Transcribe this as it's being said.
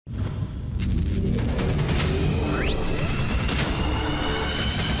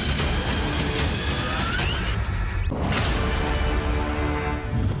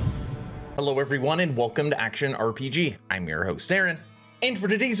Hello everyone and welcome to Action RPG. I'm your host Aaron, and for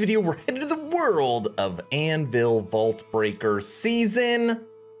today's video we're headed to the world of Anvil Vault Breaker Season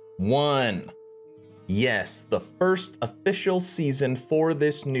 1. Yes, the first official season for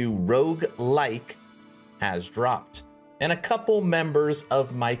this new roguelike has dropped, and a couple members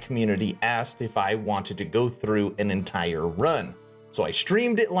of my community asked if I wanted to go through an entire run. So I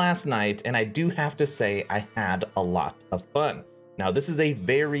streamed it last night, and I do have to say I had a lot of fun. Now, this is a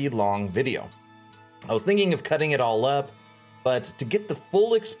very long video. I was thinking of cutting it all up, but to get the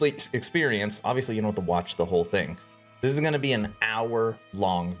full experience, obviously you don't have to watch the whole thing. This is going to be an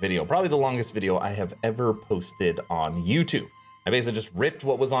hour-long video, probably the longest video I have ever posted on YouTube. I basically just ripped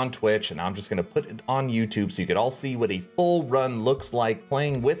what was on Twitch, and I'm just going to put it on YouTube so you could all see what a full run looks like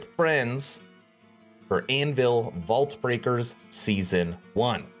playing with friends for Anvil Vault Breakers Season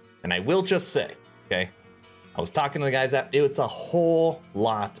 1. And I will just say, okay, I was talking to the guys that it's a whole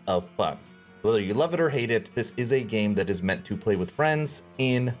lot of fun. Whether you love it or hate it, this is a game that is meant to play with friends,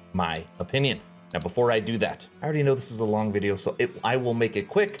 in my opinion. Now, before I do that, I already know this is a long video, so I will make it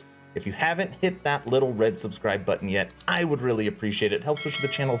quick. If you haven't hit that little red subscribe button yet, I would really appreciate it. It helps push the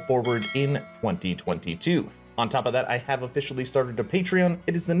channel forward in 2022. On top of that, I have officially started a Patreon.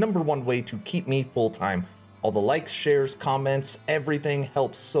 It is the #1 way to keep me full-time. All the likes, shares, comments, everything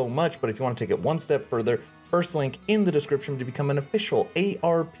helps so much, but if you want to take it one step further, first link in the description to become an official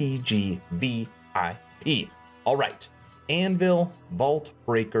ARPG VIP. All right, Anvil Vault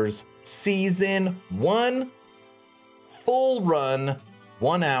Breakers Season 1, full run,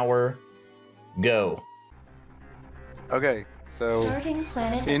 1 hour, go. Okay, so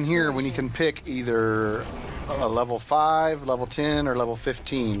in here when you can pick either a level 5, level 10, or level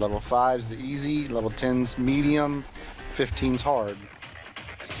 15. Level 5's the easy, level 10's medium, 15's hard.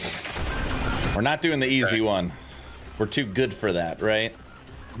 We're not doing the easy one. We're too good for that, right?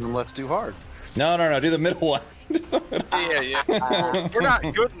 Then let's do hard. No, do the middle one. Yeah. We're not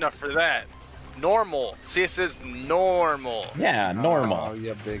good enough for that. Normal. See, it says normal. Yeah, normal. Oh,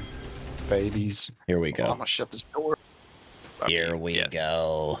 yeah, big babies. Here we go. I'm gonna shut this door. Here we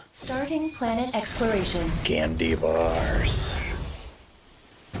go. Starting planet exploration. Candy bars.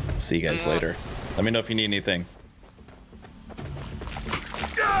 See you guys later. Let me know if you need anything.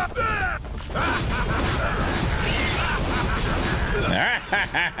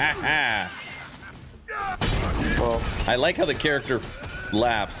 Well, I like how the character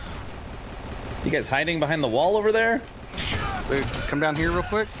laughs. You guys hiding behind the wall over there? dude, come down here real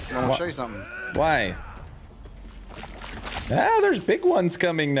quick. I want to show you something. Why? Ah, there's big ones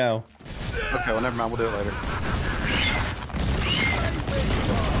coming now. Okay, well, never mind. We'll do it later.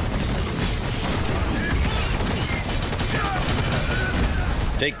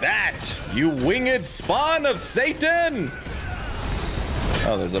 Take that, you winged spawn of Satan!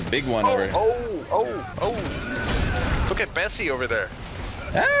 Oh, there's a big one over here. Oh. Look at Bessie over there.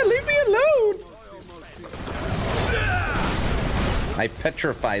 Ah, leave me alone! I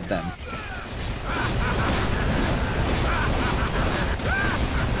petrified them.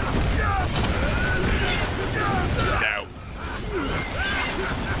 No.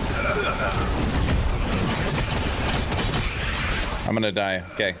 I'm gonna die.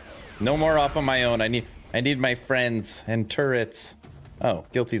 Okay, no more off on my own. I need my friends and turrets. Oh,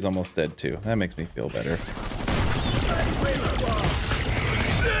 Guilty's almost dead too. That makes me feel better.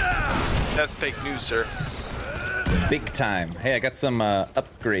 That's fake news, sir. Big time. Hey, I got some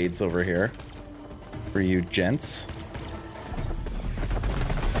upgrades over here for you gents.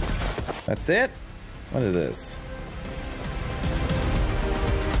 That's it? What is this?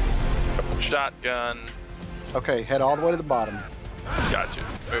 Shotgun. Okay, head all the way to the bottom. Gotcha.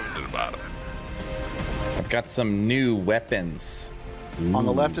 Moving to the bottom. I've got some new weapons. Ooh. On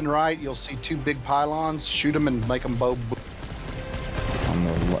the left and right, you'll see 2 big pylons. Shoot them and make them bow. On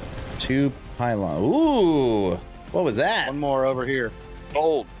the 2 pylons. Ooh! What was that? One more over here.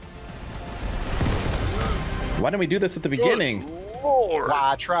 Gold. Why didn't we do this at the beginning? Good Lord. Well,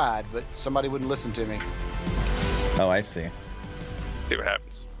 I tried, but somebody wouldn't listen to me. Oh, I see. See what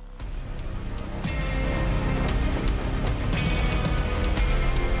happens.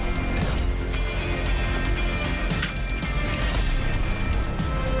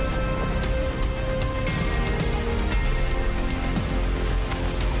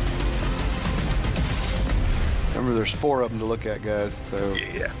 Remember, there's 4 of them to look at, guys. So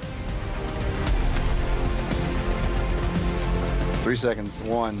Yeah. 3 seconds.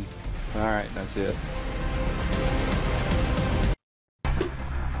 1. All right, that's it.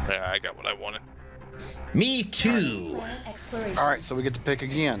 Yeah, I got what I wanted. Me too. All right, so we get to pick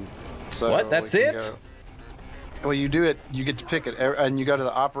again. So What? That's we can it? go- Well, you do it. You get to pick it, and you go to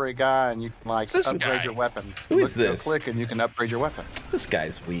the operate guy, and you can like This upgrade guy. your weapon. Who is this? Click, and you can upgrade your weapon. This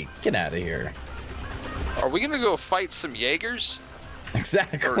guy's weak. Get out of here. Are we gonna go fight some Jaegers?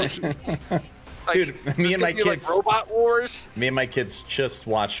 Exactly. Like, Dude, me this and my could be kids. like Robot Wars. Me and my kids just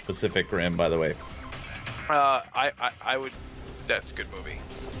watched Pacific Rim, by the way. I would. That's a good movie.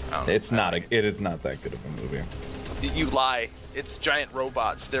 It's not. It is not that good of a movie. You lie. It's giant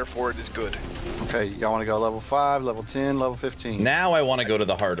robots, therefore it is good. Okay, y'all want to go level 5, level 10, level 15? Now I want to go to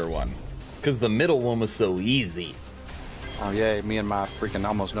the harder one, because the middle one was so easy. Oh yay! Me and my freaking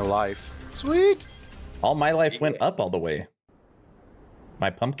almost no life. Sweet. All my life went up all the way. My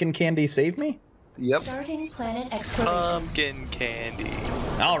pumpkin candy saved me? Yep. Starting planet exploration. Pumpkin candy.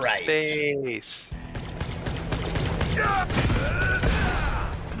 All right. Space.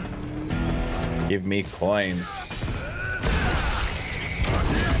 Give me coins.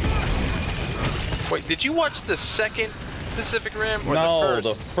 Wait, did you watch the second Pacific Rim? Or No,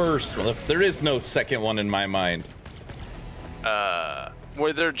 the first one. There is no second one in my mind. first?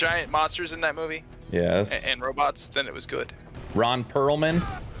 Were there giant monsters in that movie? Yes. And robots? Then it was good. Ron Perlman?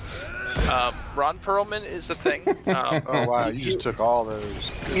 Ron Perlman is a thing. Oh wow! You just took all those.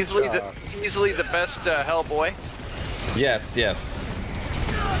 Good easily job. the best Hellboy. Yes, yes.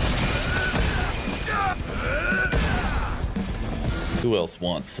 Who else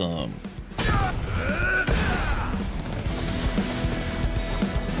wants some?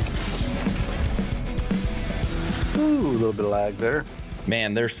 Ooh, a little bit of lag there.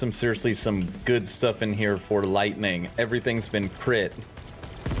 Man, there's seriously some good stuff in here for lightning. Everything's been crit.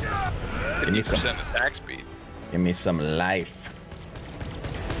 Give me some. 50% attack speed. Give me some life.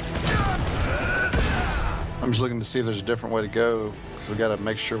 I'm just looking to see if there's a different way to go, because we got to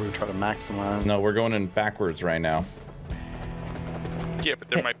make sure we try to maximize. No, we're going in backwards right now. Yeah, but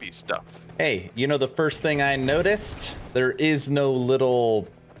there might be stuff. Hey, you know the first thing I noticed? There is no little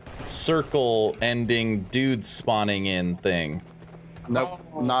circle ending dude spawning in thing. Nope,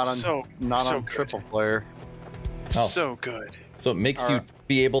 Oh, not on so good. triple player. Oh, So good. So it makes All you right.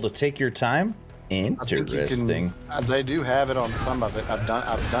 be able to take your time? I think you Interesting. can- they do have it on some of it. I've done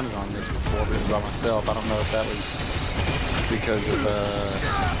it on this before, but it was by myself. I don't know if that was because of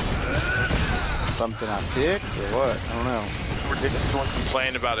something I picked or what. I don't know. Everyone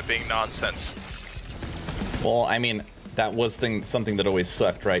complained about it being nonsense. Well, I mean, that was something that always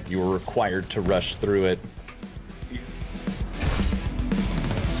sucked, right? You were required to rush through it.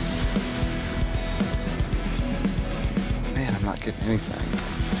 Man, I'm not getting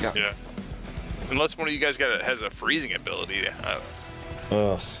anything. Yeah. Unless one of you guys has a freezing ability.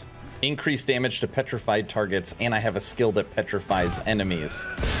 Ugh. Increased damage to petrified targets, and I have a skill that petrifies enemies.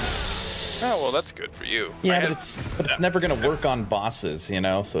 Oh, well, that's good for you. Yeah, but it's never gonna work on bosses, you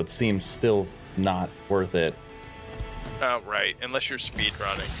know. So it seems still not worth it. Oh, right. Unless you're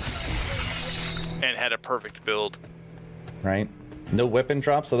speedrunning and had a perfect build. Right? No weapon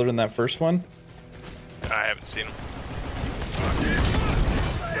drops other than that first one? I haven't seen them.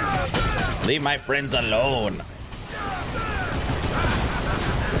 Leave my friends alone.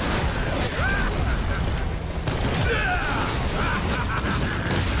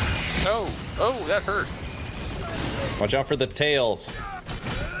 Oh, that hurt. Watch out for the tails.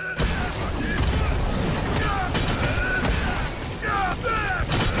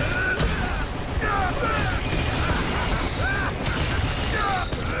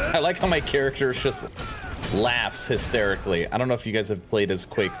 I like how my character just laughs hysterically. I don't know if you guys have played as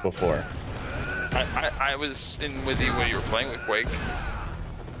Quake before. I was in with you when you were playing with Quake.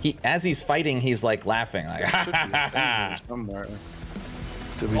 As he's fighting, he's like laughing, like Should be a thing here somewhere.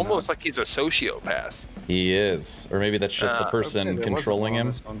 Did we Almost not? like he's a sociopath. he is, or maybe that's just the person Okay, there wasn't controlling one on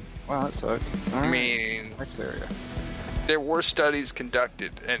him. this one. Wow, that sucks. I mean, next area. there were studies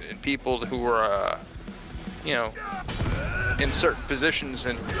conducted, and people who were, you know, in certain positions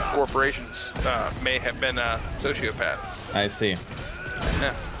in corporations may have been sociopaths. I see.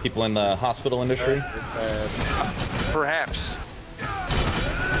 Yeah, People in the hospital industry. perhaps.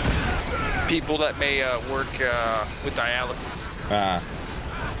 People that may work with dialysis. Ah,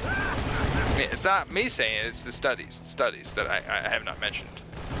 I mean, it's not me saying it, it's the studies that I have not mentioned.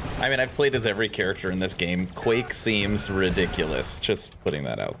 I mean, I've played as every character in this game. Quake seems ridiculous. Just putting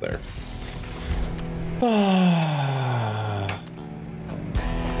that out there.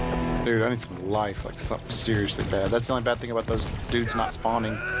 Dude, I need some life, like something seriously bad. That's the only bad thing about those dudes not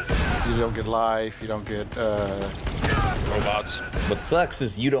spawning. You don't get life, you don't get, Robots. What sucks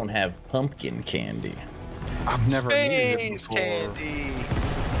is you don't have pumpkin candy. I've never needed it Space before. candy.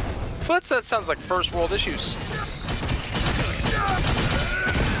 That sounds like first world issues.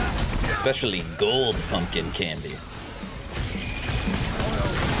 Especially gold pumpkin candy.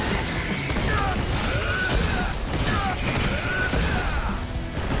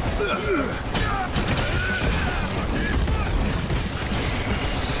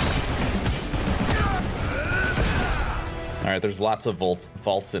 All right, there's lots of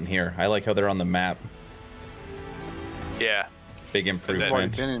vaults in here. I like how they're on the map. Yeah. Big improvement. We've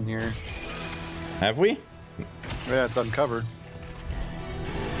already been in here. Have we? Yeah, it's uncovered.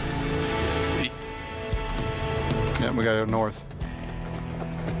 Yeah, we gotta go north.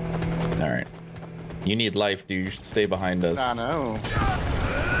 All right. You need life, dude. You should stay behind us. I know.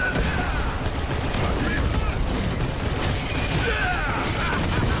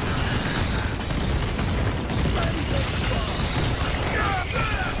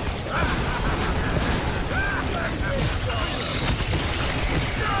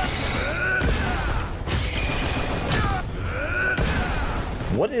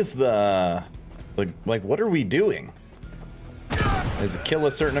 What is like, what are we doing? Does it kill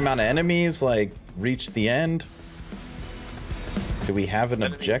a certain amount of enemies? Like, reach the end? Do we have an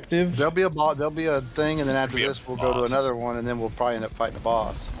objective? There'll be a thing, and then after this, we'll go to another one, and then we'll probably end up fighting a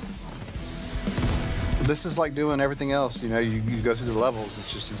boss. This is like doing everything else. You know, you go through the levels.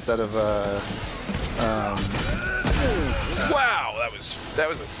 It's just instead of Wow, that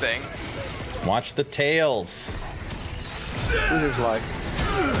was a thing. Watch the tails. There's like.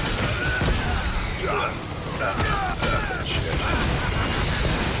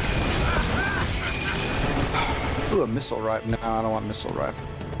 Ooh, a missile rifle. No, I don't want a missile rifle.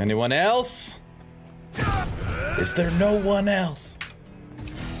 Anyone else? Is there no one else?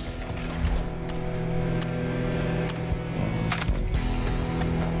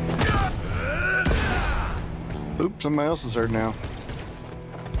 Oops, somebody else is hurt now.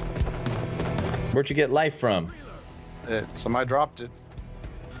 Where'd you get life from? Somebody dropped it.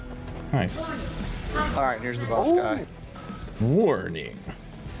 Nice. All right, here's the boss guy. Warning.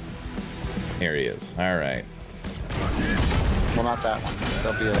 Here he is. All right. Well, not that one.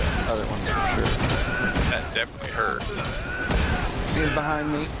 There'll be another one for sure. That definitely hurt. He's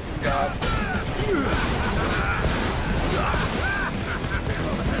behind me. God.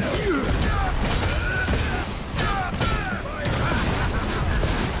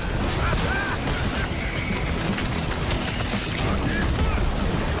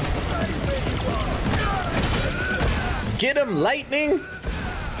 Get him, lightning!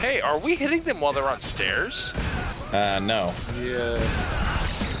 Hey, are we hitting them while they're on stairs? No. Yeah.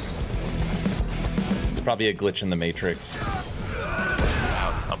 It's probably a glitch in the Matrix.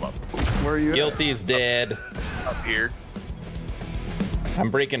 I'm up. Where are you? Guilty's dead. Up here. I'm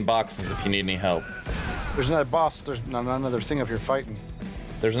breaking boxes if you need any help. There's another boss. There's another thing up here fighting.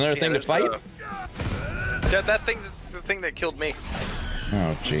 There's another thing to fight? That thing's the thing that killed me.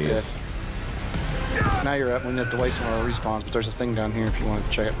 Oh, jeez. Now you're up. We didn't have to waste one of our respawns, but there's a thing down here if you want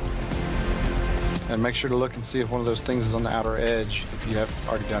to check it. And make sure to look and see if one of those things is on the outer edge if you have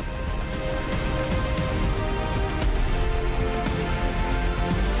already done it.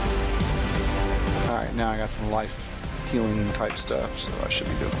 Alright, now I got some life healing type stuff, so I should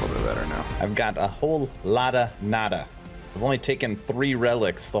be doing a little bit better now. I've got a whole lotta nada. I've only taken 3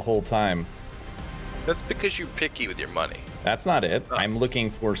 relics the whole time. That's because you're picky with your money. That's not it. I'm looking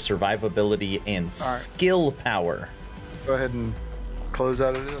for survivability and skill power. Go ahead and close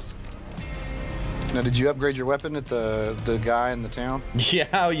out of this. Now, did you upgrade your weapon at the guy in the town?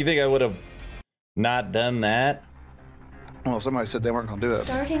 Yeah, you think I would have not done that? Well, somebody said they weren't going to do it.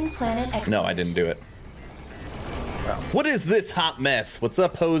 Starting planet exploration. No, I didn't do it. Wow. What is this hot mess? What's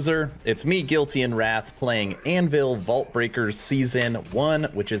up, Hoser? It's me, Guilty and Wrath, playing Anvil Vault Breakers Season 1,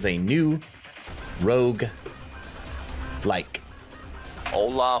 which is a new rogue like.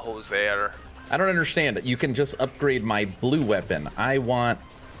 Hola, Jose. I don't understand. You can just upgrade my blue weapon. I want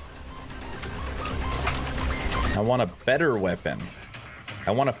a better weapon.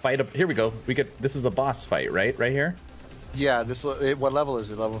 I want to fight up. Here we go. This is a boss fight, right? Right here? Yeah, what level is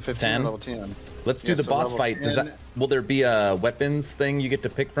it? Level 15 10? or level 10? Let's do the boss fight. Will there be a weapons thing you get to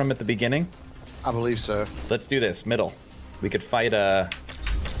pick from at the beginning? I believe so. Let's do this. Middle. We could fight the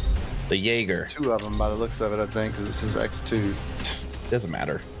Jaeger. 2 of them by the looks of it, I think, because this is X2. Doesn't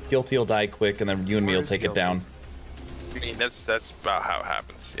matter. Guilty will die quick, and then you and me will take it down. I mean, that's about how it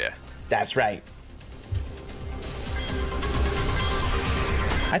happens. Yeah. That's right.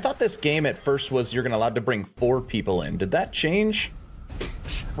 I thought this game at first was you're allowed to bring 4 people in. Did that change?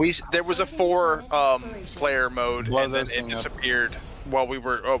 There was a 4 player mode, and then it disappeared while we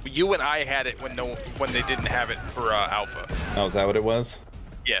were. Oh, you and I had it when they didn't have it for alpha. Oh, is that what it was?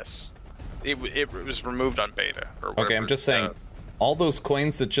 Yes. It was removed on beta. Or whatever. Okay, I'm just saying. all those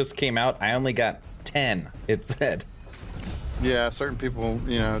coins that just came out, I only got 10, it said. Yeah, certain people,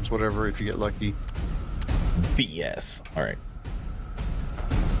 you know, it's whatever if you get lucky. BS. All right.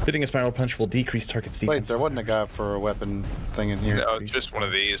 Hitting a spiral punch will decrease target's defense. Wait, there wasn't a guy for a weapon thing in here. No, just one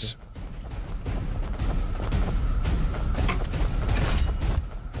of these.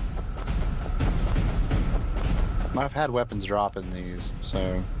 I've had weapons drop in these, so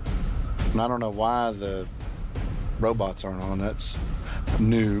and I don't know why the robots aren't on. That's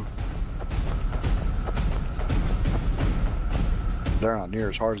new. They're not near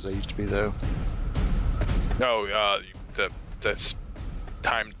as hard as they used to be, though. No, that's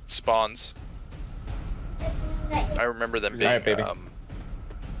timed spawns. I remember them being Alright, baby.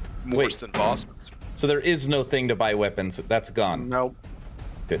 worse than bosses. So there is no thing to buy weapons. That's gone. Nope.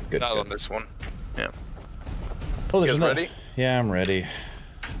 Good, good, Not good. on this one. Yeah. Oh, there's You guys another. ready? Yeah, I'm ready.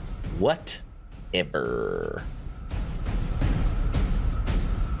 Whatever.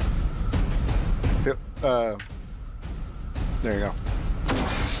 Yep. There you go.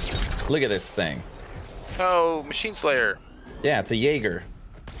 Look at this thing. Oh, Machine Slayer. Yeah, it's a Jaeger.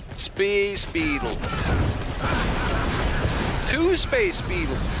 Space Beetle. 2 Space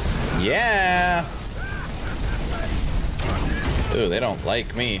Beetles. Yeah. Ooh, they don't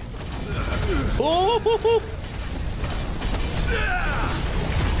like me. Ooh, hoo, hoo.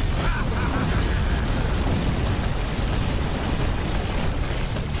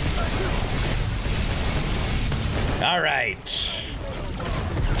 All right.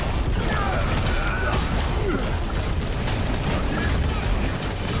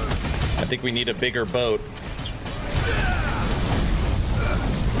 I think we need a bigger boat. I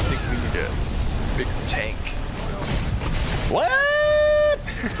think we need a bigger tank. What?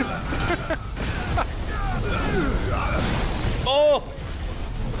 Oh!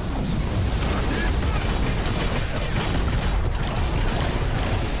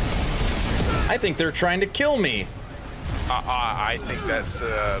 I think they're trying to kill me. I think that's,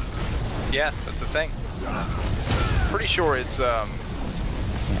 yeah, that's the thing. Pretty sure it's,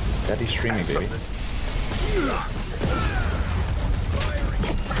 Daddy's streaming, baby.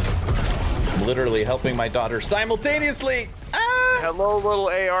 I'm literally helping my daughter simultaneously. Ah! hello, little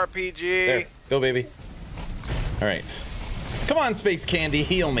ARPG. There, go, baby. All right. Come on, Space Candy,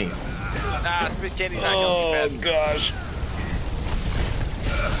 heal me. Ah, Space Candy's not healing me fast. Gosh.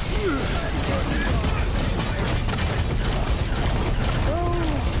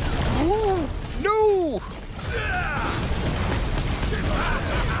 No!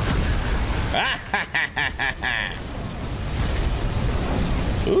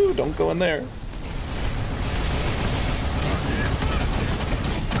 Ooh, don't go in there.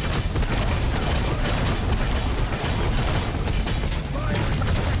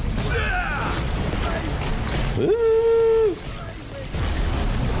 Ooh.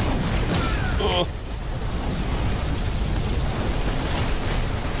 Oh.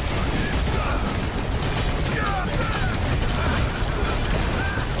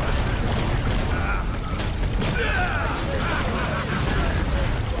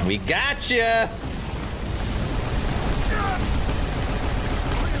 We gotcha.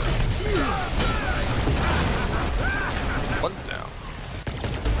 One's down.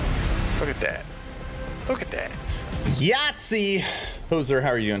 Look at that. Look at that. Yahtzee! Hoser, how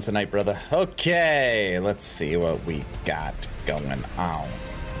are you doing tonight, brother? Okay, let's see what we got going on.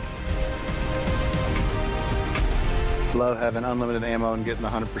 Love having unlimited ammo and getting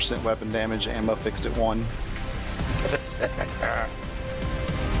 100% weapon damage. Ammo fixed at 1.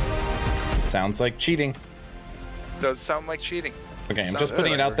 Sounds like cheating. Does sound like cheating. Okay, I'm Sounds just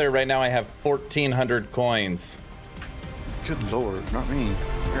putting it clever. out there right now. I have 1,400 coins. Good lord, not me.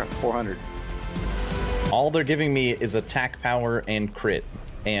 I got 400. All they're giving me is attack power and crit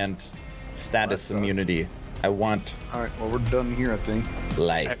and status That sucks. immunity. I want All right, well, we're done here, I think.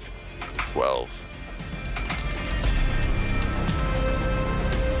 life. 12.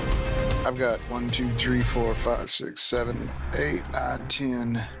 I've got 1, 2, 3, 4, 5, 6, 7, 8, 9,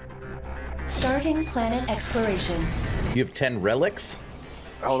 10. Starting planet exploration. You have 10 relics?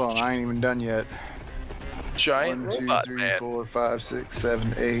 Hold on, I ain't even done yet. Giant 1, 2, robot 3, man. 4, 5, 6,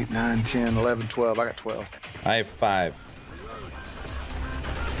 7, 8, 9, 10, 11, 12. I got 12. I have 5.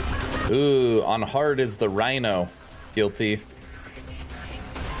 Ooh, on hard is the rhino. Guilty.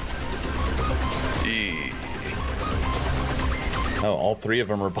 Eee. Oh, all 3 of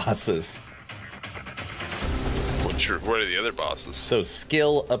them are bosses. What are the other bosses? So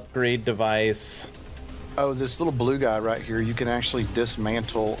skill upgrade device. Oh, this little blue guy right here, you can actually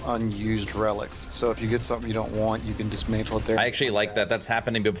dismantle unused relics. So if you get something you don't want, you can dismantle it there. I actually like that. That's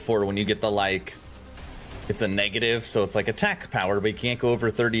happening before when you get the like It's a negative, so it's like attack power, but you can't go over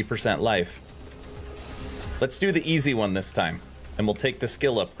 30% life. Let's do the easy one this time, and we'll take the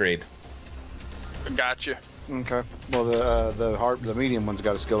skill upgrade. Gotcha. Okay. Well, the medium one's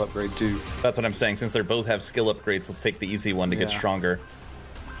got a skill upgrade too. That's what I'm saying. Since they both have skill upgrades, let's take the easy one to get stronger.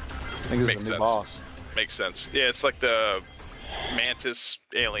 I think this is a new boss. Makes sense. Yeah, it's like the mantis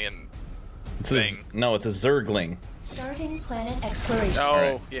alien thing. No, it's a Zergling. Starting planet exploration. Oh,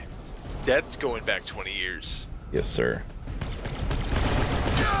 right. Yeah. That's going back 20 years. Yes, sir.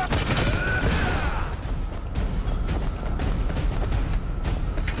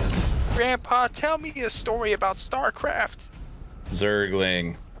 Grandpa, tell me a story about StarCraft.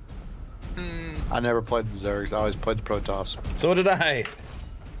 Zergling. I never played the Zergs. I always played the Protoss. So did I.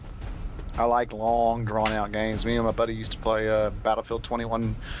 I like long, drawn-out games. Me and my buddy used to play Battlefield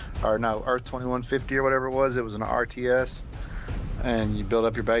 21, or no, Earth 2150 or whatever it was. It was an RTS, and you build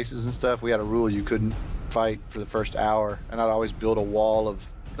up your bases and stuff. We had a rule you couldn't fight for the first hour, and I'd always build a wall of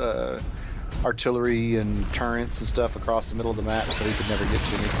artillery and turrets and stuff across the middle of the map so he could never get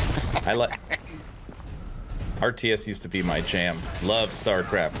to me. I like RTS used to be my jam. Love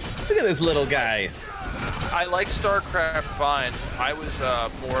StarCraft. Look at this little guy. I like StarCraft fine. I was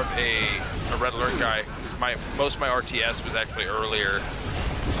more of a Red Alert guy because most of my RTS was actually earlier.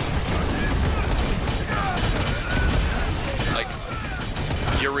 Like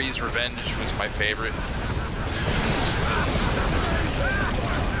Yuri's Revenge was my favorite.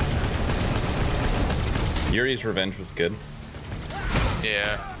 Yuri's Revenge was good.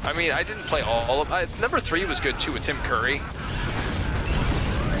 Yeah, I mean, I didn't play all of. Number 3 was good too with Tim Curry.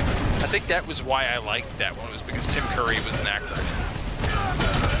 I think that was why I liked that one, was because Tim Curry was an actor.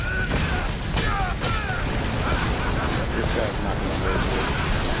 This guy's not going to live.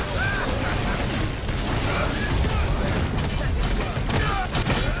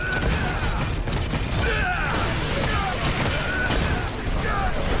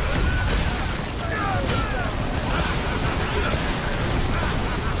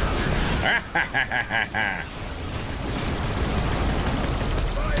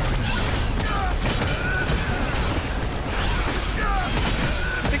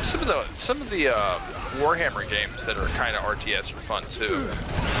 I think some of the Warhammer games that are kind of RTS are fun too.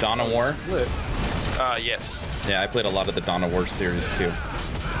 Dawn of War? Yes. Yeah, I played a lot of the Dawn of War series too.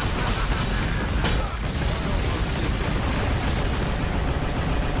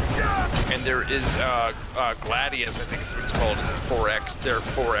 And there is Gladius, I think is what it's called. It's a 4X. Their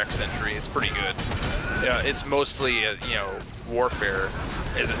 4X entry. It's pretty good. It's mostly warfare,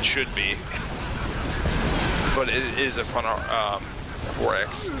 as it should be, but it is a fun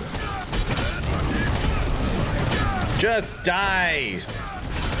 4X. Just die.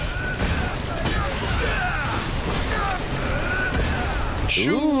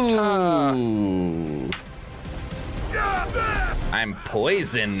 Shoot! Ooh. I'm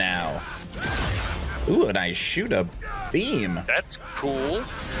poisoned now. Ooh, and I shoot a beam. That's cool.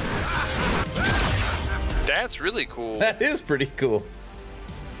 That's really cool. That is pretty cool.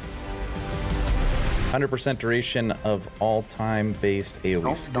 100% duration of all time based AoE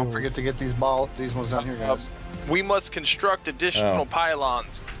skills. Don't forget to get these ones down here, guys. We must construct additional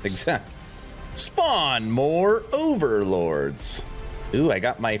pylons. Exactly. Spawn more overlords. Ooh, I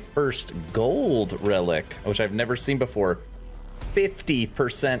got my first gold relic, which I've never seen before.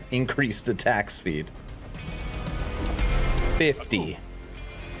 50% increased attack speed. 50.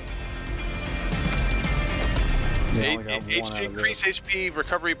 Increase HP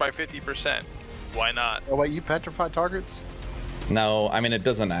recovery by 50%. Why not? Oh wait, you petrify targets? No, I mean it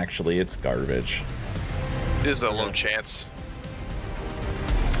doesn't actually. It's garbage. It is a low chance.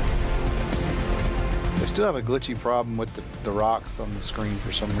 They still have a glitchy problem with the rocks on the screen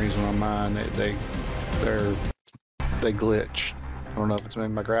for some reason on mine. They glitch. I don't know if it's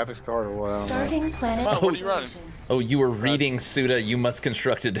maybe my graphics card or what. Starting planet. Oh, what are you running? Oh, you were reading Suda. You must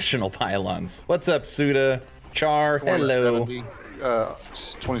construct additional pylons. What's up, Suda? Char, hello.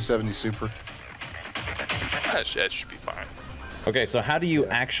 2070 Super. That should be fine. Okay, so how do you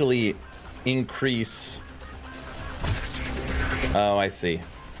actually increase? Oh, I see.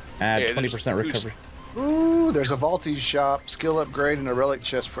 Add 20% recovery. Ooh, there's a Vaulties shop, skill upgrade, and a relic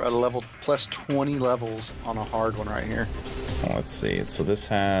chest for a level plus 20 levels on a hard one right here. Oh, let's see. So this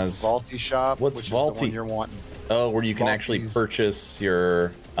has Vaulties shop. What's which Vaulties? Is the one you're wanting. Oh, where you can actually purchase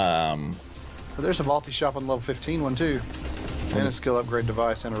your. But there's a Vaulties shop on level 15 one too, and a skill upgrade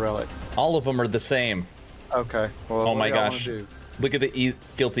device and a relic. All of them are the same. Okay. Well, oh my gosh! Look at the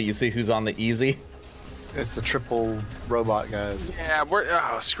guilty. You see who's on the easy? It's the triple robot guys.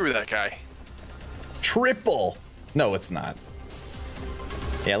 Yeah, screw that guy. Triple? No, it's not.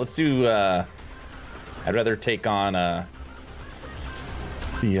 Yeah, let's do I'd rather take on the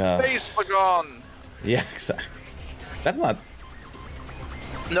Face Lagon. Yeah, exactly. That's not.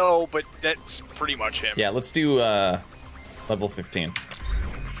 No, but that's pretty much him. Yeah, let's do level 15.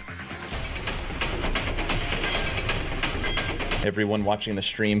 Everyone watching the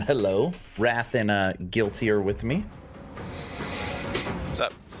stream, hello. Wrath and Guilty are with me. What's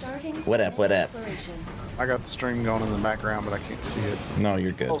up? What up, what up? I got the stream going in the background, but I can't see it. No,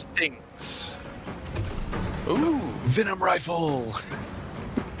 you're good. Those things. Ooh. Venom rifle!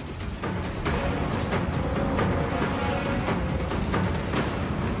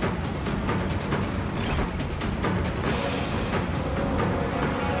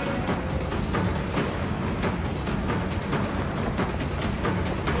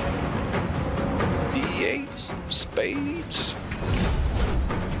 Spades.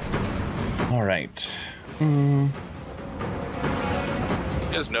 All right. You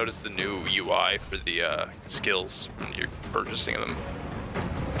guys notice the new UI for the skills when you're purchasing them?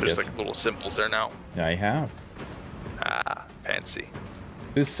 There's Yes. like little symbols there now. Yeah, I have. Ah, fancy.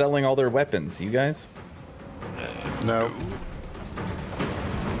 Who's selling all their weapons? You guys? No.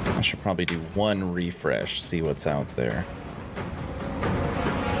 I should probably do one refresh, see what's out there.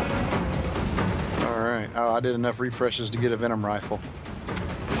 Alright. Oh, I did enough refreshes to get a Venom rifle.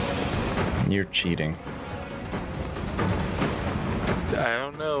 You're cheating. I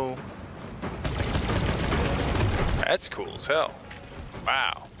don't know. That's cool as hell.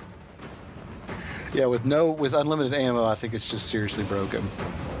 Wow. Yeah, with unlimited ammo, I think it's just seriously broken.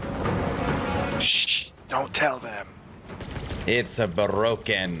 Shh! Don't tell them. It's a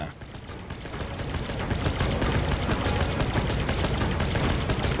broken.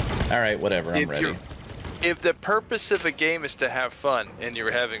 All right, whatever. I'm ready. If the purpose of a game is to have fun, and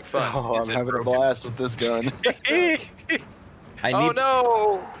you're having fun, Oh, I'm having a blast with this gun. Oh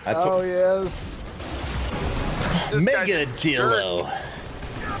no! That's oh, yes. This Mega guy's Dillo.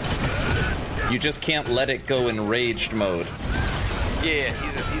 You just can't let it go in raged mode. Yeah,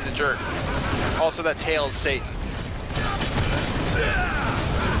 he's a jerk. Also, that tail is Satan.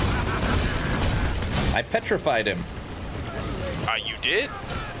 I petrified him. You did?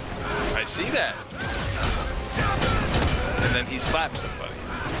 I see that. And then he slapped somebody.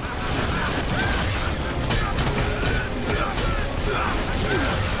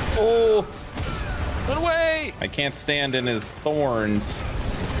 Oh! Run away! I can't stand in his thorns.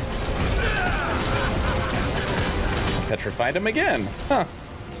 Petrified him again. Huh.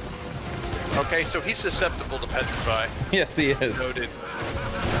 Okay, so he's susceptible to petrify. Yes, he is. Noted.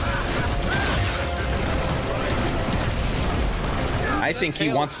 I think he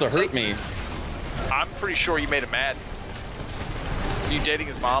wants to hurt me. I'm pretty sure you made him mad. Are you dating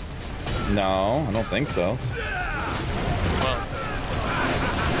his mom? No, I don't think so. Well,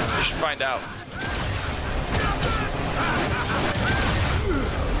 you should find out.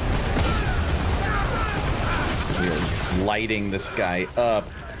 We're lighting this guy up.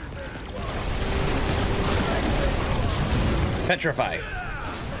 Petrify.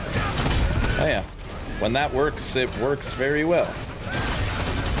 Oh yeah. When that works, it works very well.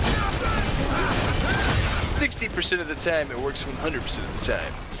 60% of the time, it works 100% of the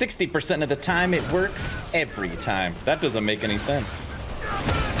time. 60% of the time, it works every time. That doesn't make any sense.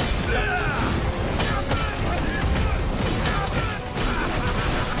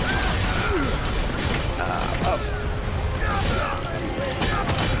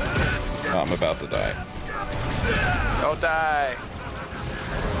 Oh, I'm about to die. Don't die.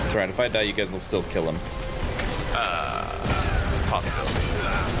 That's right. If I die, you guys will still kill him. Possibility.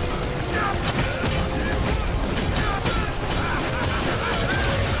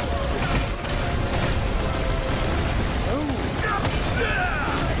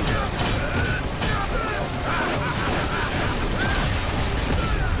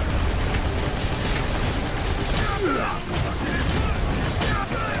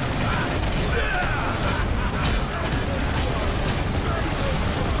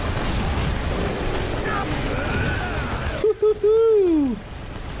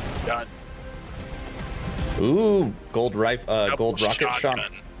 Done. Ooh, gold rifle, gold rocket shot.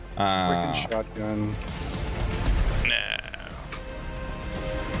 Freaking shotgun. Nah.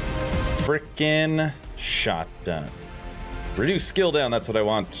 Frickin' shotgun. Reduce skill down, that's what I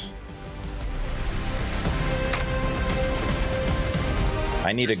want.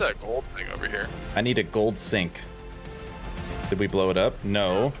 I need There's that gold thing over here. I need a gold sink. Did we blow it up?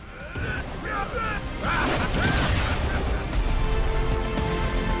 No.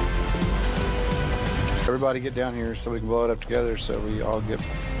 Everybody get down here so we can blow it up together so we all get...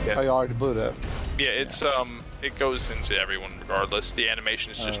 Yeah. Oh, you already blew it up. Yeah, it's it goes into everyone regardless. The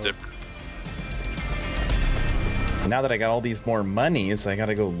animation is just different. Now that I got all these more monies, I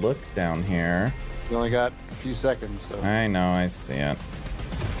gotta go look down here. You only got a few seconds, so. I know, I see it.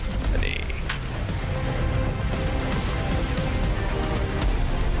 Money.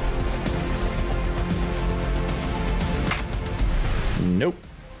 Nope.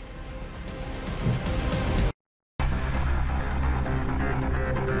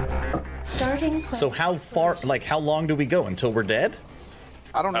 Starting. So how far, like how long do we go until we're dead?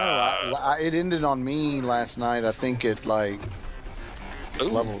 I don't know. It ended on me last night. I think at like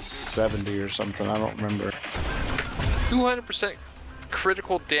level 70 or something. I don't remember. 200%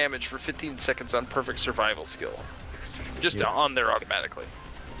 critical damage for 15 seconds on perfect survival skill. Just on there automatically.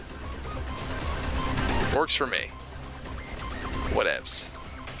 Works for me. Whatevs.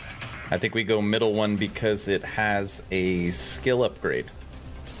 I think we go middle one because it has a skill upgrade.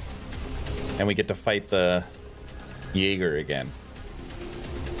 And we get to fight the Jaeger again.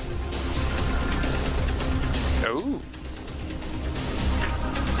 Oh.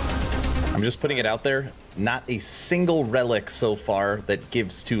 I'm just putting it out there. Not a single relic so far that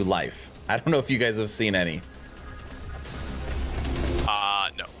gives 2 life. I don't know if you guys have seen any.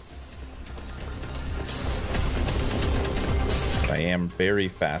 No. I am very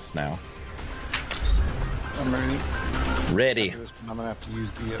fast now. I'm ready. Ready. After this one, I'm gonna have to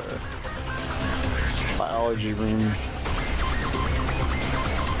use the biology room.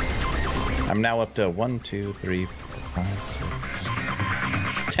 I'm now up to 1, 2, 3, 4, 5, 6,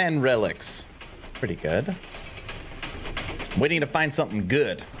 7, 10 relics. It's pretty good. Waiting to find something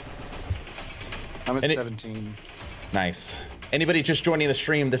good. I'm at 17. Nice. Anybody just joining the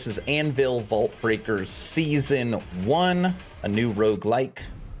stream, this is Anvil Vault Breakers Season 1, a new roguelike.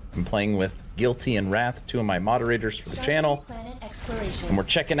 I'm playing with Guilty and Wrath, 2 of my moderators for the channel. And we're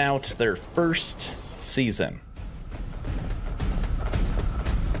checking out their first season.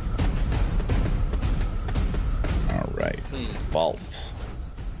 All right. Vault.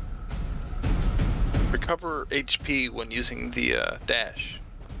 Recover HP when using the dash.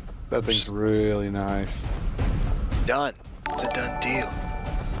 That thing's really nice. Done. It's a done deal.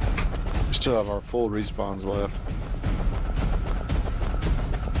 We still have our full respawns left.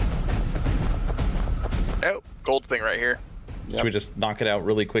 Oh, gold thing right here. Yep. Should we just knock it out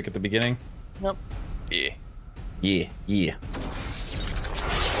really quick at the beginning? Yep. Yeah. Yeah, yeah.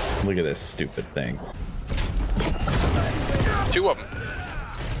 Look at this stupid thing. 2 of them.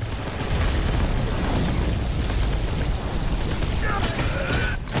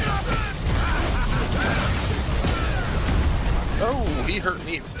 Oh, he hurt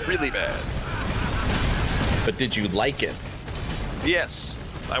me really bad. But did you like it? Yes,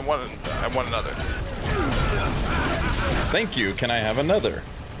 I want another. Thank you. Can I have another?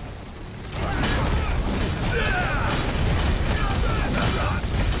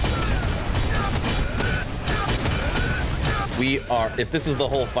 We are, if this is the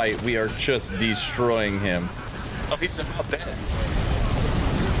whole fight, we are just destroying him. Oh, he's about dead.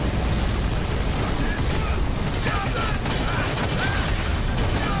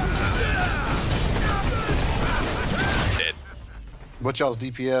 Dead. What's y'all's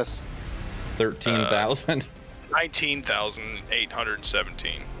DPS? 13,000.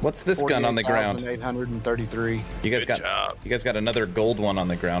 19,817. What's this gun on the ground? 833. You guys got another gold one on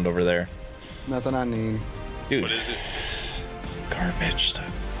the ground over there. Nothing I need. Dude. What is it? Garbage stuff.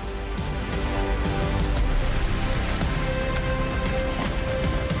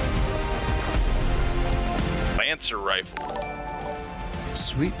 Lancer rifle.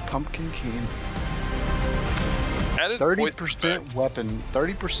 Sweet pumpkin candy. Added 30% weapon.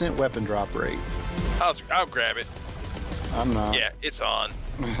 30% weapon drop rate. I'll grab it. I'm not. Yeah, it's on.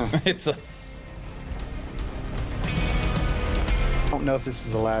 It's a... I don't know if this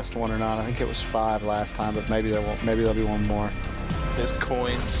is the last one or not. I think it was 5 last time, but maybe there'll be one more. There's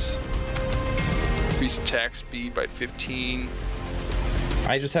coins. Increase attack speed by 15.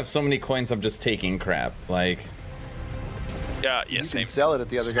 I just have so many coins, I'm just taking crap. Like... Yeah, You same. can sell it at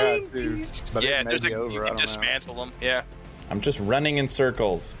the other guy too. But Yeah, it may be over. you I can don't know. dismantle them. Yeah. I'm just running in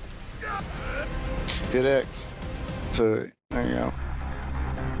circles. Hit X. So there you go.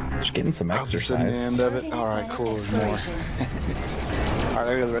 Just getting some Opposite exercise. end of it. All right, cool. There's more. All right, I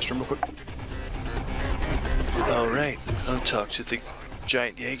gotta go to the restroom real quick. All right. I'll talk to the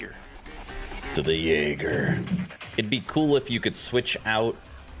giant Jaeger. To the Jaeger. It'd be cool if you could switch out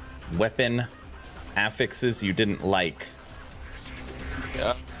weapon affixes you didn't like.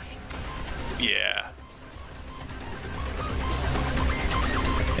 Yeah. Yeah.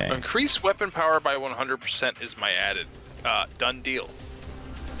 Okay. Increase weapon power by 100% is my added. Done deal.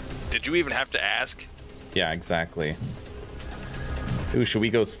 Did you even have to ask? Yeah, exactly. Ooh, should we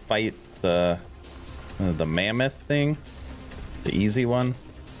go fight the The mammoth thing, the easy one.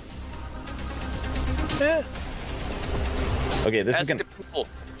 Yeah. Okay, this is Ask gonna. the people.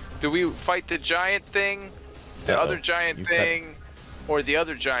 Do we fight the giant thing, the other giant thing, or the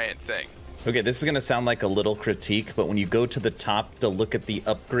other giant thing? Okay, this is gonna sound like a little critique, but when you go to the top to look at the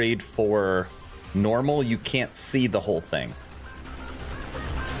upgrade for normal, you can't see the whole thing.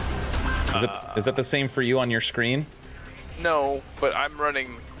 Is that the same for you on your screen? No, but I'm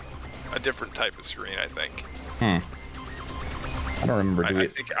running a different type of screen, I think. I don't remember.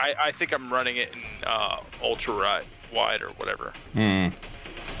 I think I'm running it in ultra wide or whatever.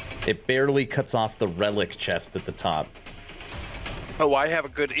 It barely cuts off the relic chest at the top. Oh, I have a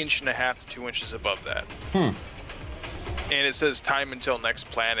good 1.5 to 2 inches above that. And it says time until next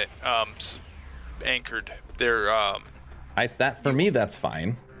planet anchored. They're That for me, that's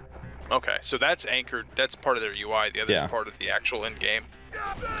fine. okay, so that's anchored. That's part of their UI. The other part of the actual end game.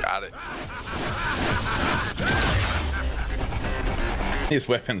 Got it. His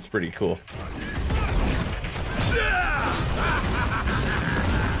weapon's pretty cool.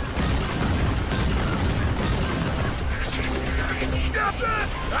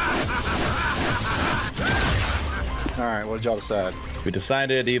 Alright, what did y'all decide? We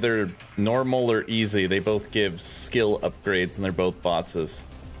decided either normal or easy. They both give skill upgrades, and they're both bosses.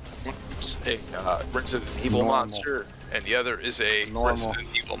 A Resident Evil monster, and the other is a Resident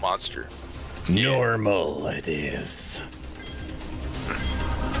Evil monster. Normal it is.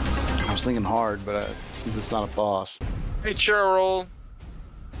 I was thinking hard, but since it's not a boss, Hey, Cheryl.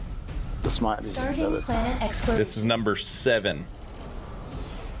 this might be the end of it. Planet exploration. This is number 7.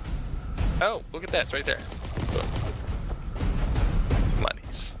 Oh, look at that. It's right there. Look.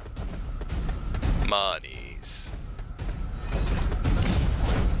 Monies. Monies.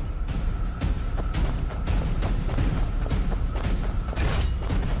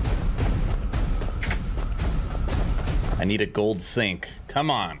 I need a gold sink.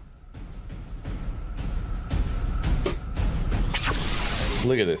 Come on.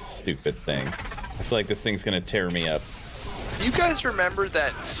 Look at this stupid thing. I feel like this thing's gonna tear me up. You guys remember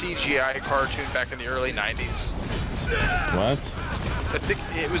that CGI cartoon back in the early 90s? What? I think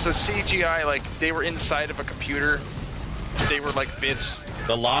it was a CGI, like, they were inside of a computer. They were like bits.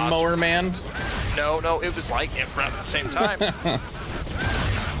 The Lawnmower Man? No, it was like it at the same time.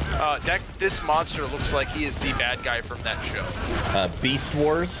 This monster looks like he is the bad guy from that show. Beast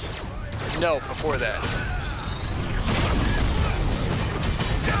Wars? No, before that.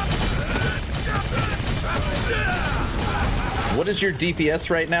 What is your DPS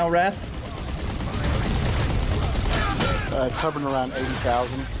right now, Wrath? It's hovering around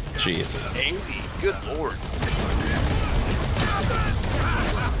 80,000. Jeez. 80, good lord.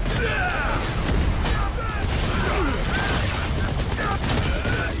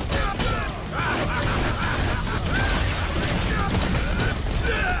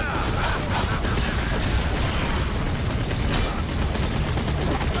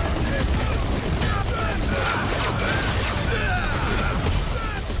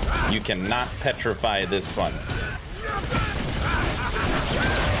 You cannot petrify this one.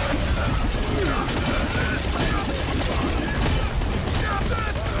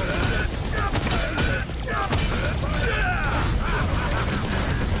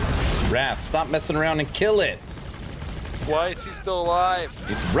 Wrath, stop messing around and kill it. Why is he still alive?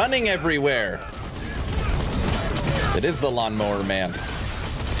 He's running everywhere. It is the Lawnmower Man.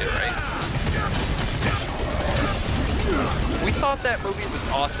 Yeah, right? We thought that movie was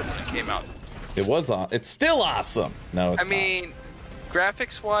awesome when it came out. It was it's still awesome. No, it's I mean,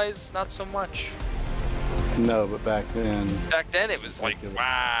 graphics-wise, not so much. No, but back then. Back then, it was like,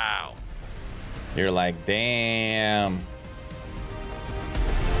 wow. not. You're like, damn.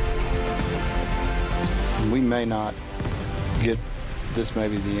 We may not get this.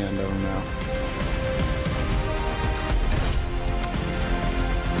 Maybe the end. I don't know.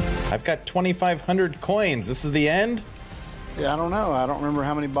 I've got 2,500 coins. This is the end? Yeah, I don't know. I don't remember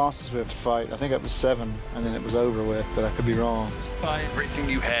how many bosses we have to fight. I think it was 7, and then it was over with, but I could be wrong. Buy everything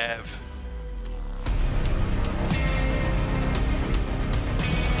you have.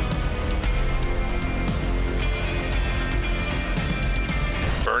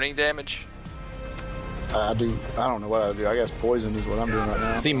 Burning damage? I don't know what I do. I guess poison is what I'm doing right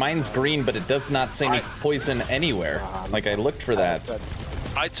now. See, mine's green, but it does not say any poison anywhere. Like, I looked for that.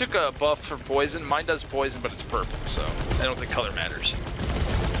 I took a buff for poison. Mine does poison, but it's purple, so I don't think color matters.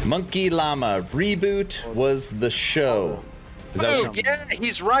 Monkey Llama reboot was the show. Is that Oh, what yeah,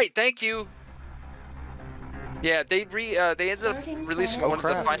 he's right. Thank you. Yeah, they ended up releasing one of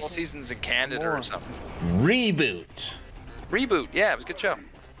the final seasons in Canada or something. Reboot. Reboot. Yeah, it was a good show.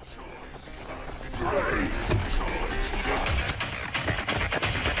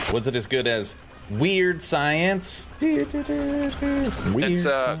 Was it as good as Weird Science? Weird It's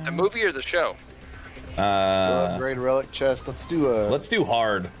the movie or the show? Skill upgrade relic chest. Let's do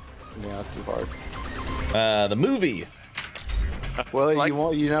hard. Yeah, let's do hard. The movie. Well, Like,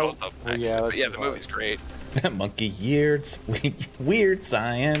 well, the hard. movie's great. Monkey Years. Weird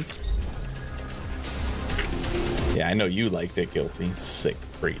Science. Yeah, I know you liked it, Guilty. Sick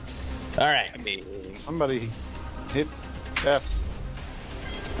freak. All right. I mean, Somebody hit F.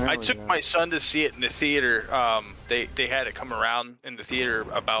 I took my son to see it in the theater. They had it come around in the theater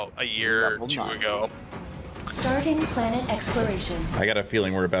about a year or two ago. Starting planet exploration. I got a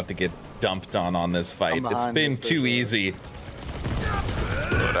feeling we're about to get dumped on this fight. It's been too easy.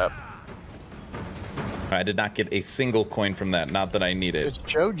 Blow it up. I did not get a single coin from that. Not that I need it. It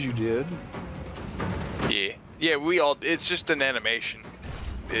showed you did. Yeah. Yeah, we all. It's just an animation.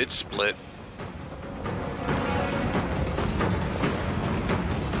 It's split.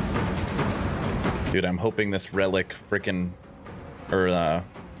 Dude, I'm hoping this relic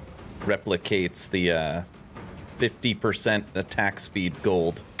replicates the 50% attack speed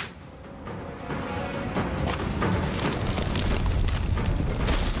gold.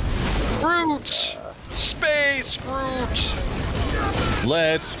 Groot! Space Groot!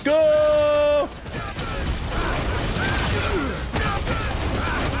 Let's go!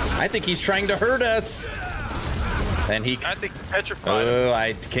 I think he's trying to hurt us. And he. I think petrify him. Oh,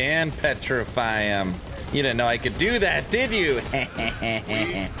 I can petrify him. You didn't know I could do that, did you?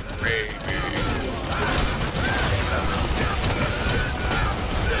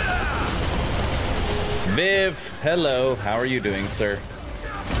 Viv, hello. How are you doing, sir?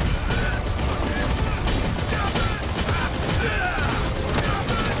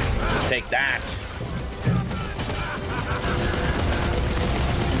 Take that.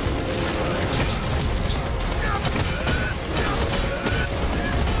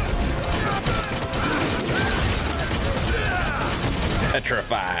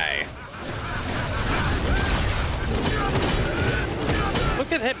 Petrify.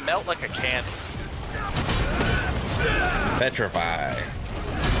 Look at him melt like a candy. Petrify.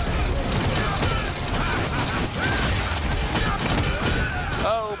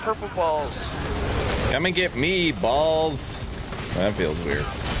 Oh, purple balls. Come and get me, balls. That feels weird.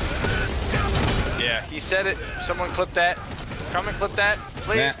 Yeah, he said it. Someone clip that. Come and clip that.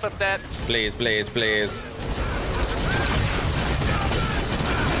 Please Nah. clip that. Please, please, please.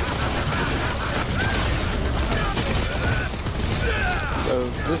 So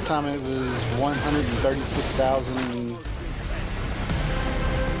this time it was 136,000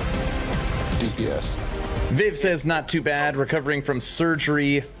 DPS. Viv says, not too bad. Recovering from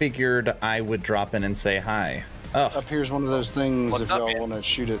surgery. Figured I would drop in and say hi. Oh, Up here's one of those things What's if up, y'all man? want to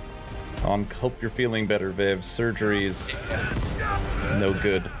shoot it. hope you're feeling better, Viv. Surgery's no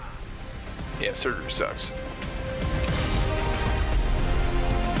good. Yeah, surgery sucks.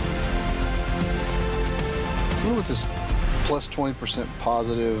 I wonder what this plus 20%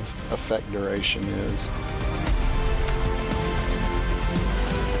 positive effect duration is.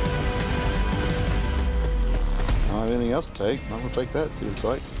 I don't have anything else to take. I'm gonna take that, see what it's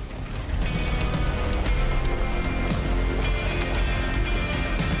like.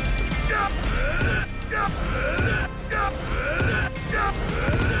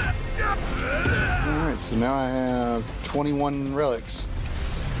 Alright, so now I have 21 relics.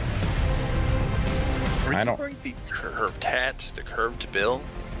 Are I you don't- wearing the curved hat, the curved bill?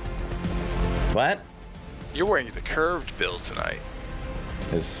 What? You're wearing the curved bill tonight.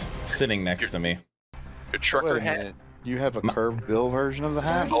 Is sitting next to me. Your trucker Wait a hat. minute. You have a curved bill version of the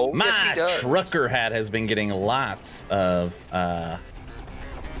hat? Oh, yes, he My does. trucker hat has been getting lots of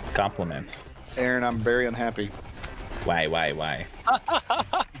compliments. Aaron, I'm very unhappy. Why?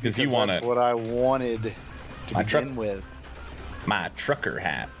 Because you want That's it. what I wanted to My begin with. My trucker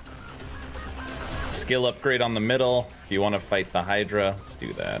hat. Skill upgrade on the middle. If you want to fight the Hydra, let's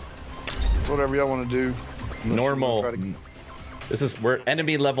do that. Whatever y'all want to do. Normal. Try to- We're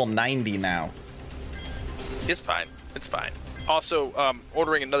enemy level 90 now. It's fine. It's fine. Also,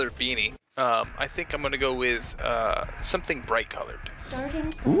 ordering another beanie. I think I'm gonna go with something bright colored.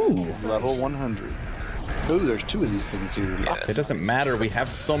 Starting Ooh. Level 100. Ooh, there's two of these things here. Yeah. Lots It of doesn't matter. We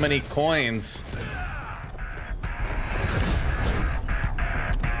have so many coins.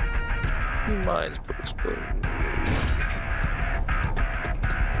 Mine's exploding.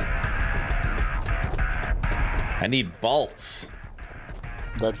 I need vaults.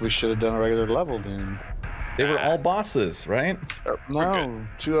 That we should have done a regular level then. They were all bosses, right? We're good. No,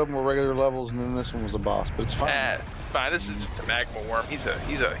 two of them were regular levels, and then this one was a boss. But it's fine. Fine. This is just a magma worm. He's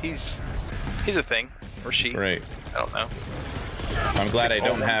He's a thing. Or she. Right. I don't know. I'm glad I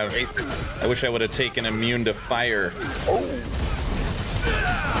don't have... I wish I would have taken immune to fire. Oh.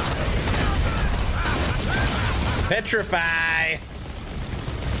 Petrify!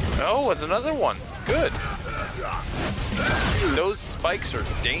 Oh, it's another one. Good. Those spikes are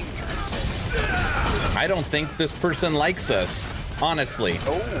dangerous. I don't think this person likes us, honestly.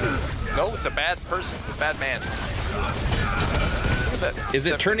 Oh, no, it's a bad person, a bad man. Is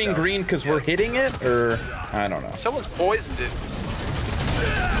it turning green because we're hitting it, or I don't know. Someone's poisoned it.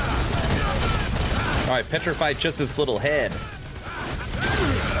 All right, petrified just his little head.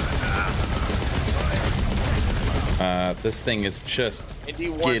 This thing is just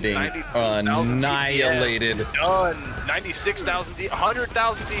getting annihilated. Done. 96,000,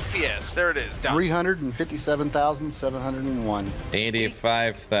 100,000 DPS. There it is. Down. 357,701.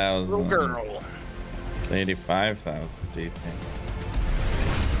 85,000. Little girl. 85,000 DPS.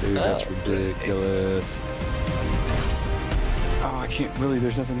 Dude, that's ridiculous. Oh, I can't really.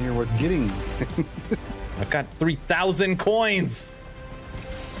 There's nothing here worth getting. I've got 3,000 coins.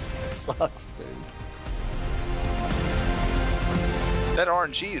 It sucks, dude. That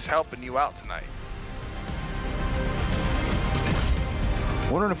RNG is helping you out tonight.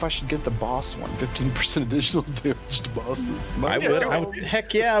 Wondering if I should get the boss one. 15% additional damage to bosses. I would.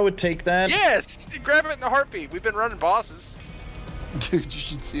 Heck yeah, I would take that. Yes, grab it in a heartbeat. We've been running bosses. Dude, you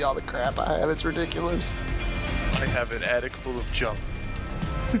should see all the crap I have. It's ridiculous. I have an attic full of junk.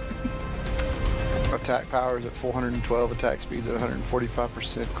 Attack power is at 412, attack speeds at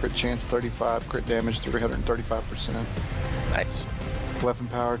 145%, crit chance 35, crit damage 335%. Nice. Weapon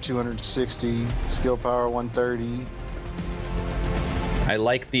power 260, skill power 130. I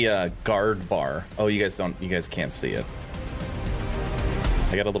like the guard bar. Oh, you guys can't see it.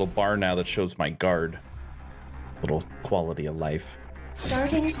 I got a little bar now that shows my guard. It's a little quality of life.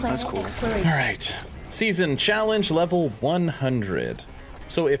 Starting planet exploration. All right. Season challenge level 100.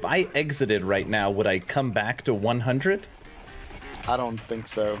 So if I exited right now, would I come back to 100? I don't think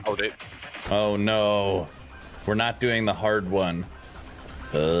so. Oh, dude. Oh no. We're not doing the hard one.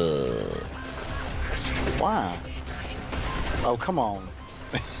 Why? Oh, come on.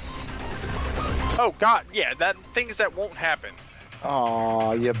 Oh, God. Yeah, things that won't happen.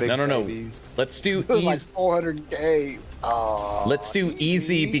 Oh, yeah, big No. babies. Let's do Like easy. 400k. Oh, Let's do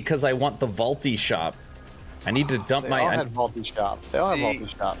easy because I want the vaulty shop. I need to dump They all my... had vaulty shop. They all have vaulty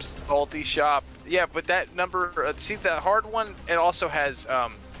shops. Vaulty shop. Yeah, but that number, see the hard one, it also has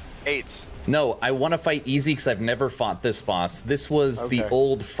 8s. No, I want to fight easy because I've never fought this boss. This was the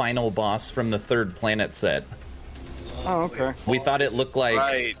old final boss from the 3rd planet set. Oh, okay. We thought it looked like...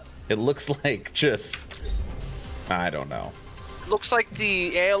 Right. It looks like just... I don't know. Looks like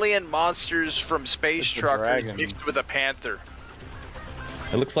the alien monsters from Space It's a Truckers dragon. mixed with a panther.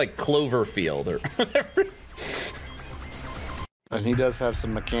 It looks like Cloverfield or whatever. And he does have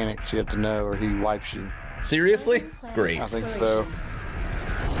some mechanics you have to know, or he wipes you. Seriously? Great. I think so.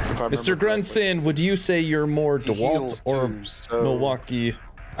 Mr. Grunson, would you say you're more He DeWalt heals or too, so- Milwaukee?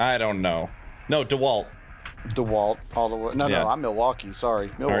 I don't know. No, DeWalt. DeWalt, all the way. No, Yeah. no, I'm Milwaukui.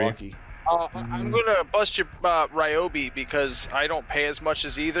 Sorry, Milwaukee. I'm gonna bust your Ryobi because I don't pay as much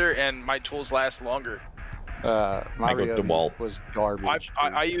as either, and my tools last longer. My I go Ryobi DeWalt. was garbage.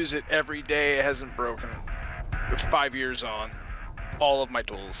 I use it every day. It hasn't broken. 5 years on, all of my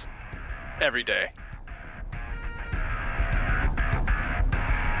tools, every day.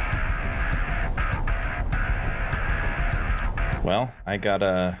 Well, I got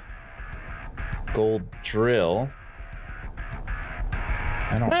a gold drill.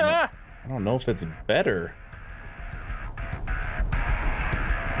 I don't know if it's better.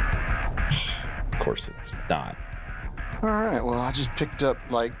 Of course it's not. All right, well, I just picked up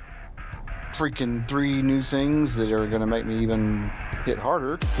like freaking 3 new things that are gonna make me even hit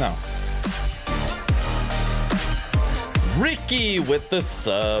harder. No. Ricky with the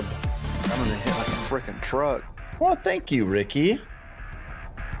sub. I'm gonna hit like a freaking truck. Well, thank you, Ricky.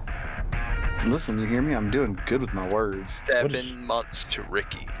 Listen, you hear me? I'm doing good with my words. 7 months to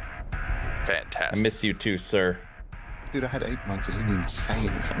Ricky. Fantastic. I miss you too, sir. Dude, I had 8 months and he didn't even say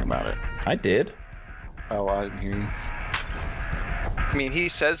anything about it. I did. Oh, I didn't hear you. I mean, he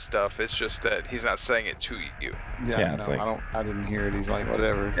says stuff. It's just that he's not saying it to you. Yeah, no, it's like- I didn't hear it. He's like,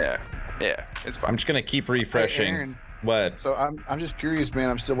 whatever. Yeah, it's fine. I'm just gonna keep refreshing. Aaron. What? So I'm just curious, man.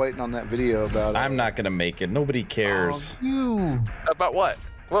 I'm still waiting on that video about. I'm not gonna make it. Nobody cares. Oh, you. About what?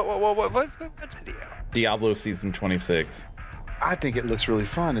 What video? Diablo season 26. I think it looks really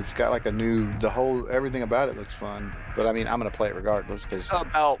fun. It's got like everything about it looks fun. But I mean, I'm gonna play it regardless because.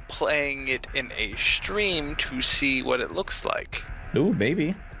 About playing it in a stream to see what it looks like. Ooh,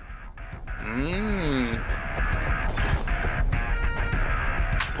 maybe.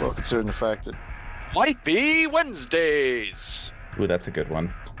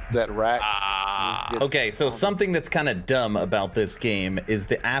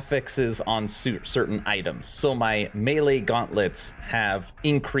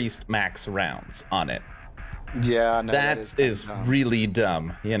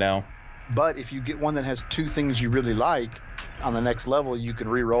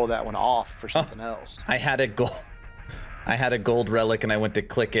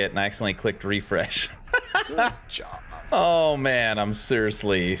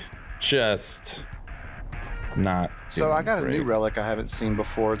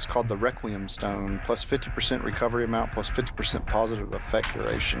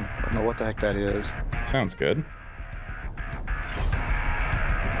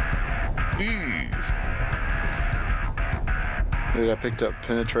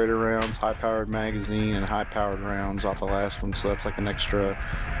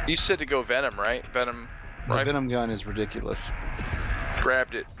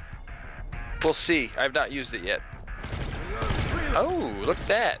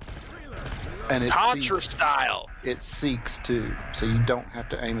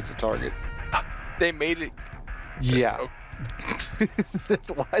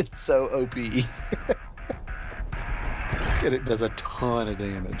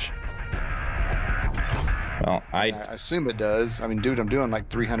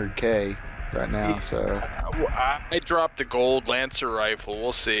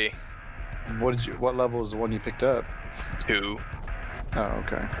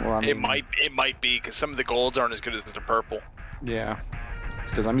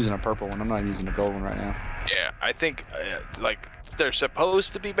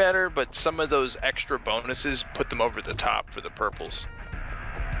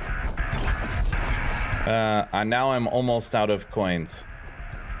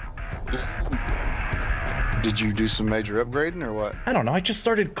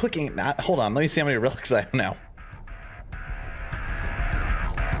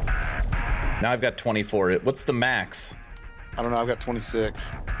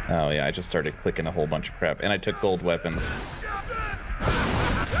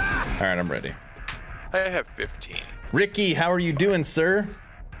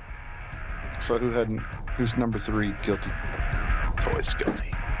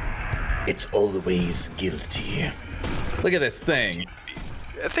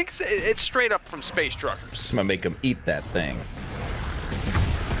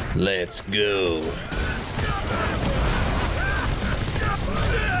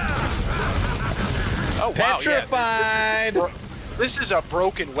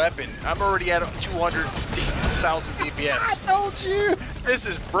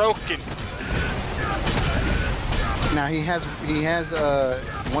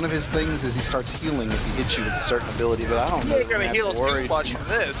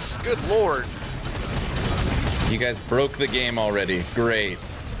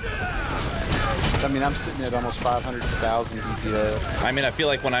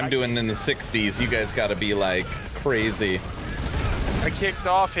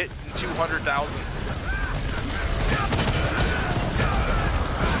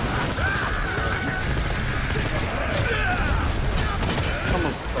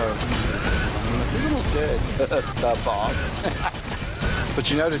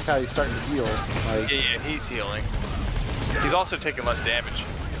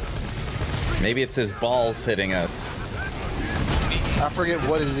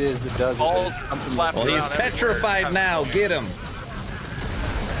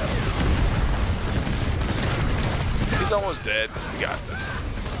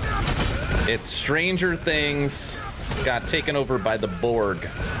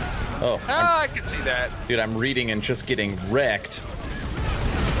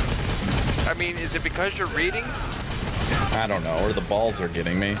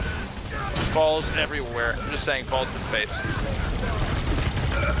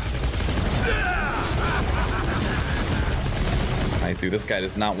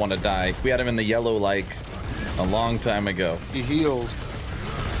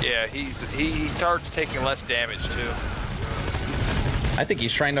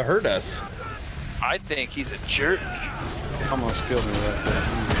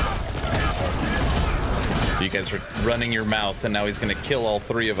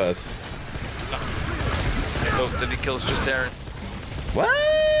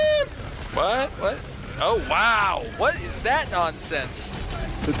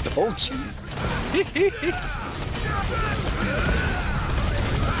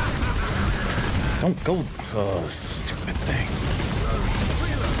 Don't go. Oh, stupid thing.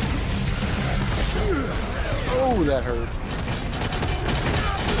 Oh, that hurt.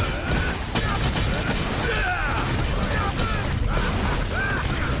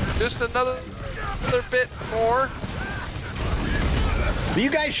 Just another bit more. Will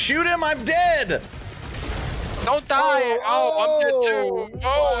you guys shoot him? I'm dead. Don't die. Oh, I'm dead too.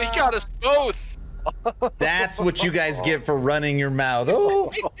 Oh, he got us both. That's what you guys get for running your mouth.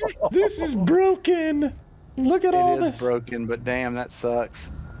 Oh, this is broken. Look at all this. It is broken, but damn, that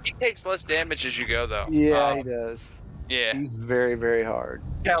sucks. He takes less damage as you go, though. Yeah, he does. Yeah. He's very, very hard.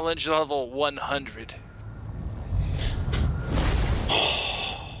 Challenge level 100.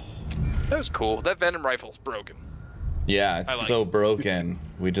 That was cool. That venom rifle's broken. Yeah, it's so broken.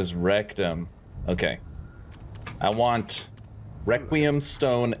 We just wrecked him. Okay. I want Requiem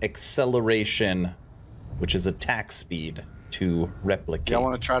Stone Acceleration, which is attack speed, to replicate. Yeah, I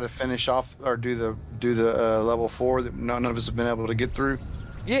want to try to finish off or do the level 4 that none of us have been able to get through.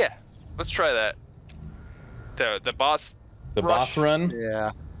 Yeah, let's try that. The boss. The boss run.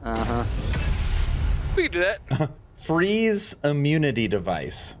 Yeah. We can do that. Freeze immunity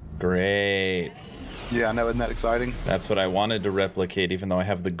device. Great. Yeah, I know. Isn't that exciting? That's what I wanted to replicate, even though I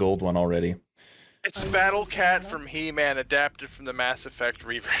have the gold one already. It's Battle Cat from He-Man, adapted from the Mass Effect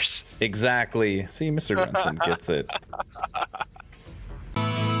Reavers. Exactly. See, Mr. Grunson gets it.